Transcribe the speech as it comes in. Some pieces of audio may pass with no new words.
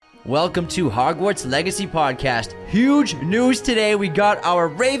Welcome to Hogwarts Legacy Podcast. Huge news today. We got our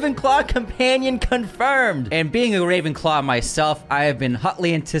Ravenclaw companion confirmed. And being a Ravenclaw myself, I have been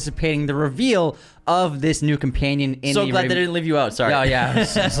hotly anticipating the reveal of this new companion in So glad they didn't leave you out. Sorry. Oh yeah,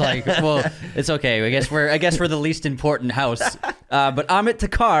 it's like, well, it's okay. I guess we're the least important house. But AMIT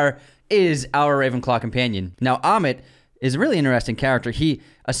THAKKAR is our Ravenclaw companion. Now, AMIT is a really interesting character. He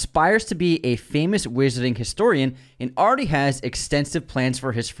aspires to be a famous wizarding historian and already has extensive plans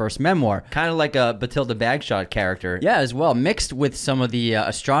for his first memoir. Kind of like a Bathilda Bagshot character. Yeah, as well, mixed with some of the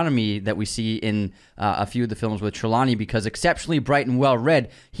astronomy that we see in a few of the films with Trelawney, because exceptionally bright and well-read,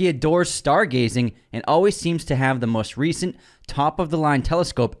 he adores stargazing and always seems to have the most recent, top-of-the-line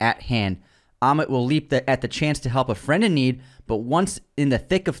telescope at hand. AMIT will leap at the chance to help a friend in need, but once in the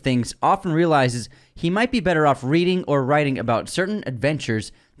thick of things, often realizes he might be better off reading or writing about certain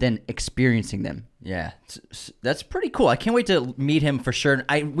adventures than experiencing them. Yeah, that's pretty cool. I can't wait to meet him for sure.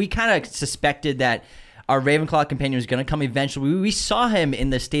 We kind of suspected that our Ravenclaw companion was going to come eventually. We saw him in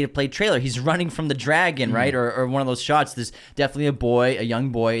the State of Play trailer. He's running from the dragon, right? Or one of those shots. There's definitely a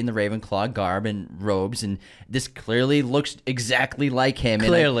young boy in the Ravenclaw garb and robes, and this clearly looks exactly like him.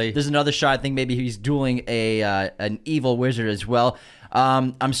 Clearly. And there's another shot. I think maybe he's dueling an evil wizard as well.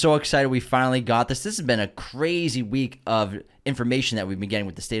 I'm so excited we finally got this. This has been a crazy week of information that we've been getting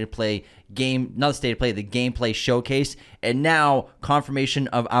with the State of Play game, not the State of Play, the gameplay showcase, and now confirmation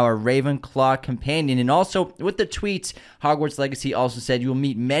of our Ravenclaw companion. And also with the tweets, Hogwarts Legacy also said you will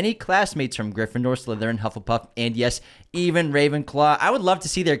meet many classmates from Gryffindor, Slytherin, Hufflepuff, and yes, even Ravenclaw. I would love to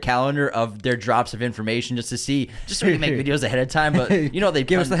see their calendar of their drops of information just so we can make videos ahead of time. But they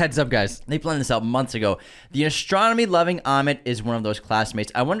Give us the heads up, guys. They planned this out months ago. The astronomy-loving AMIT is one of those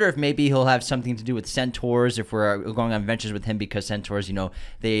classmates. I wonder if maybe he'll have something to do with centaurs, if we're going on adventures with him, because centaurs,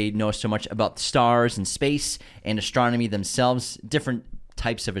 they know so much about stars and space and astronomy themselves, different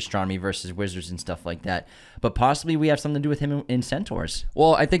types of astronomy versus wizards and stuff like that. But possibly we have something to do with him in centaurs.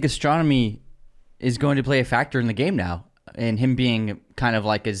 Well, I think astronomy is going to play a factor in the game now, and him being kind of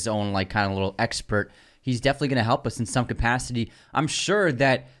like his own kind of little expert. He's definitely going to help us in some capacity. I'm sure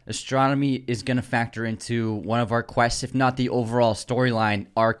that astronomy is going to factor into one of our quests, if not the overall storyline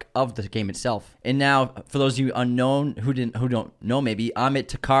arc of the game itself. And now, for those of you unknown who don't know, maybe AMIT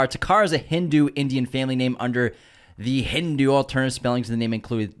THAKKAR. THAKKAR is a Hindu Indian family name under the Hindu alternative spellings of the name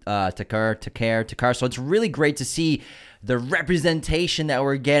include THAKKAR. So it's really great to see the representation that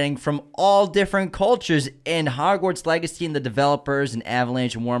we're getting from all different cultures in Hogwarts Legacy, and the developers and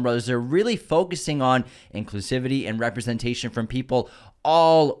Avalanche and Warner Brothers are really focusing on inclusivity and representation from people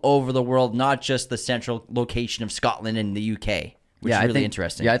all over the world, not just the central location of Scotland and the UK. Which is really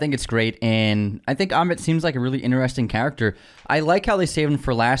interesting. Yeah, I think it's great, and I think AMIT seems like a really interesting character. I like how they saved him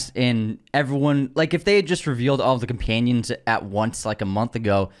for last, and everyone, if they had just revealed all of the companions at once a month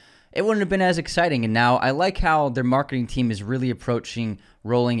ago, it wouldn't have been as exciting. And now I like how their marketing team is really approaching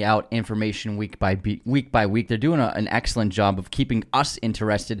rolling out information week by week. They're doing an excellent job of keeping us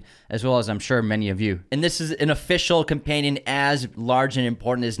interested, as well as I'm sure many of you. And this is an official companion as large and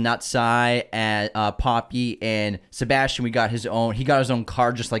important as Nutsai and Poppy and Sebastian. He got his own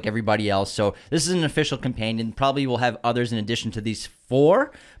card just like everybody else. So this is an official companion. Probably we'll have others in addition to these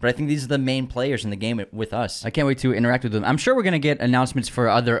 4, but I think these are the main players in the game with us. I can't wait to interact with them. I'm sure we're going to get announcements for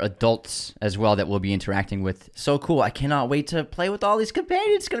other adults as well that we'll be interacting with. So cool. I cannot wait to play with all these companions.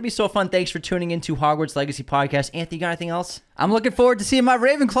 It's going to be so fun. Thanks for tuning into Hogwarts Legacy Podcast. Anthony, you got anything else? I'm looking forward to seeing my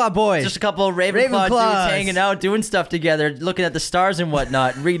Ravenclaw boys. Just a couple of Ravenclaw dudes hanging out, doing stuff together, looking at the stars and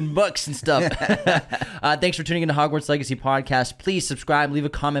whatnot, reading books and stuff. Thanks for tuning into Hogwarts Legacy Podcast. Please subscribe, leave a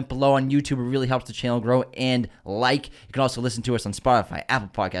comment below on YouTube. It really helps the channel grow. And you can also listen to us on Spotify, Apple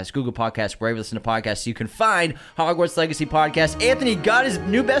Podcasts, Google Podcasts, wherever you listen to podcasts. So you can find Hogwarts Legacy Podcast. Anthony got his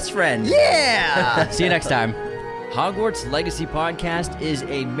new best friend. Yeah! See you next time. Hogwarts Legacy Podcast is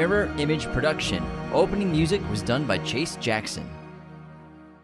a mirror image production. Opening music was done by Chase Jackson.